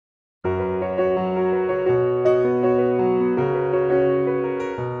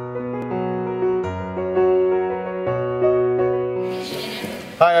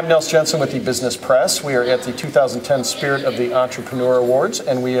I'm Nels Jensen with the Business Press. We are at the 2010 Spirit of the Entrepreneur Awards,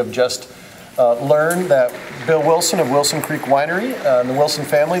 and we have just learned that Bill Wilson of Wilson Creek Winery and the Wilson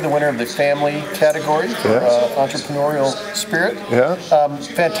family, the winner of the family category for entrepreneurial spirit. Yeah.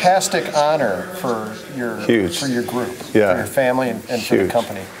 Fantastic honor for your group, for your family, and for the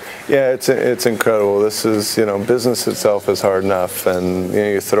company. Yeah, it's incredible. This is, business itself is hard enough, and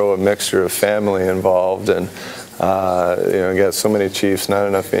you throw a mixture of family involved, and you got so many chiefs, not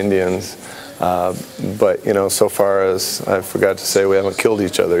enough Indians. But so far as I forgot to say, we haven't killed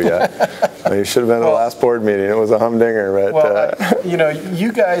each other yet. You should have been at the last board meeting. It was a humdinger. But,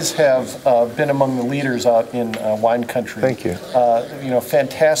 you guys have been among the leaders out in wine country. Thank you.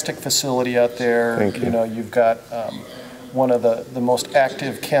 Fantastic facility out there. Thank you. You've got one of the most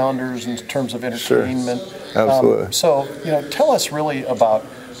active calendars in terms of entertainment. Sure. Absolutely. So tell us really about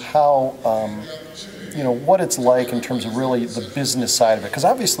how. What it's like in terms of really the business side of it. Because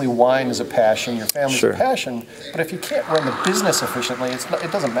obviously wine is a passion, your family's a passion, but if you can't run the business efficiently,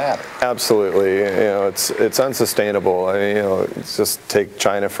 it doesn't matter. Absolutely. It's unsustainable. Just take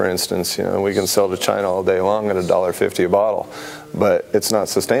China, for instance. We can sell to China all day long at $1.50 a bottle, but it's not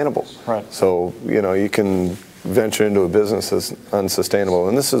sustainable. Right. So, you can venture into a business that's unsustainable.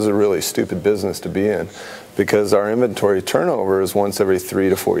 And this is a really stupid business to be in, because our inventory turnover is once every 3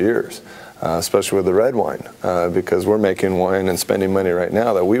 to 4 years. Especially with the red wine, because we're making wine and spending money right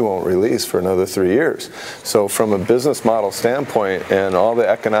now that we won't release for another 3 years. So from a business model standpoint, and all the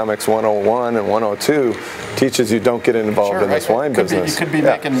economics 101 and 102 teaches you don't get involved in this wine business. You could be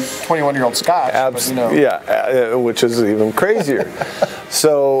making 21-year-old scotch. Absolutely. Yeah, which is even crazier.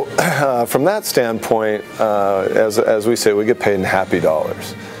 So from that standpoint, as we say, we get paid in happy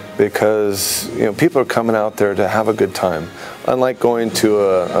dollars, because people are coming out there to have a good time. Unlike going to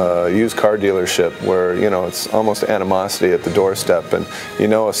a used car dealership where it's almost animosity at the doorstep, and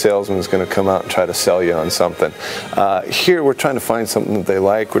a salesman's going to come out and try to sell you on something. Here we're trying to find something that they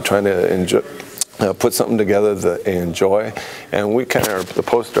like. We're trying to enjoy, put something together that they enjoy, and we kind of are the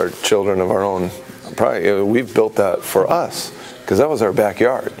poster children of our own. Probably we've built that for us, because that was our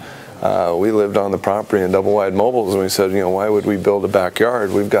backyard. We lived on the property in Double Wide Mobiles, and we said, why would we build a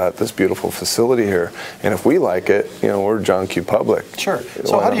backyard? We've got this beautiful facility here, and if we like it, we're John Q. Public. Sure.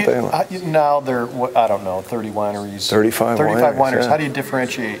 So how do you, now there are, I don't know, 30 wineries. 35 wineries. Yeah. How do you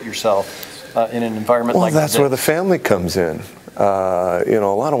differentiate yourself in an environment like that? Well, that's where the family comes in. A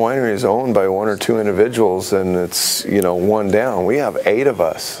lot of wineries are owned by 1 or 2 individuals, and it's, one down. We have 8 of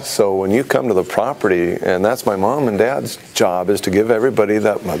us. So when you come to the property, and that's my mom and dad's job, is to give everybody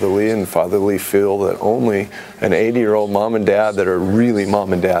that motherly and fatherly feel that only an 80-year-old mom and dad that are really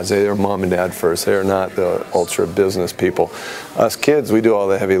mom and dads. They are mom and dad first. They are not the ultra business people. Us kids, we do all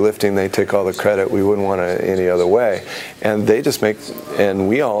the heavy lifting. They take all the credit. We wouldn't want it any other way. And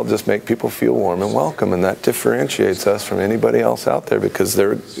we all just make people feel warm and welcome, and that differentiates us from anybody else out there, because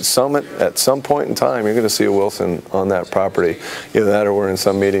at some point in time you're going to see a Wilson on that property. Either that, or we're in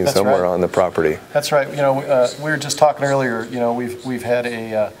some meeting somewhere on the property. That's right. We were just talking earlier. We've had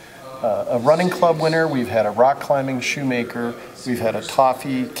a running club winner. We've had a rock climbing shoemaker. We've had a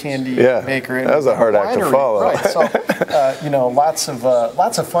toffee candy maker. That was a hard act to follow. Right. So lots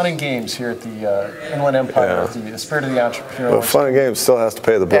of fun and games here at the Inland Empire, the Spirit of the Entrepreneur. Well, fun and games still has to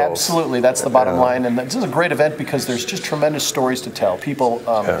pay the bills. Absolutely, that's the bottom line. And this is a great event because there's just tremendous stories to tell. People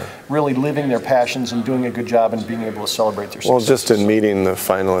really living their passions and doing a good job and being able to celebrate their success. Well, just in meeting the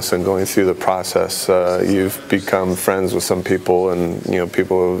finalists and going through the process, you've become friends with some people, and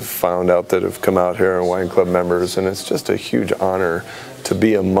people have found out that have come out here and wine club members, and it's just a huge honor to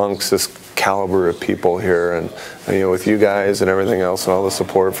be amongst this caliber of people here, and with you guys and everything else, and all the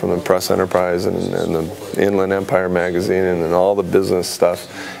support from the Press Enterprise and the Inland Empire magazine and all the business stuff.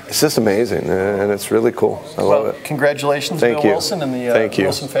 It's just amazing, and it's really cool. I love it. Congratulations, Bill Wilson and the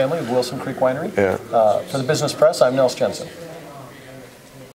Wilson family of Wilson Creek Winery. Yeah. For the Business Press, I'm Nels Jensen.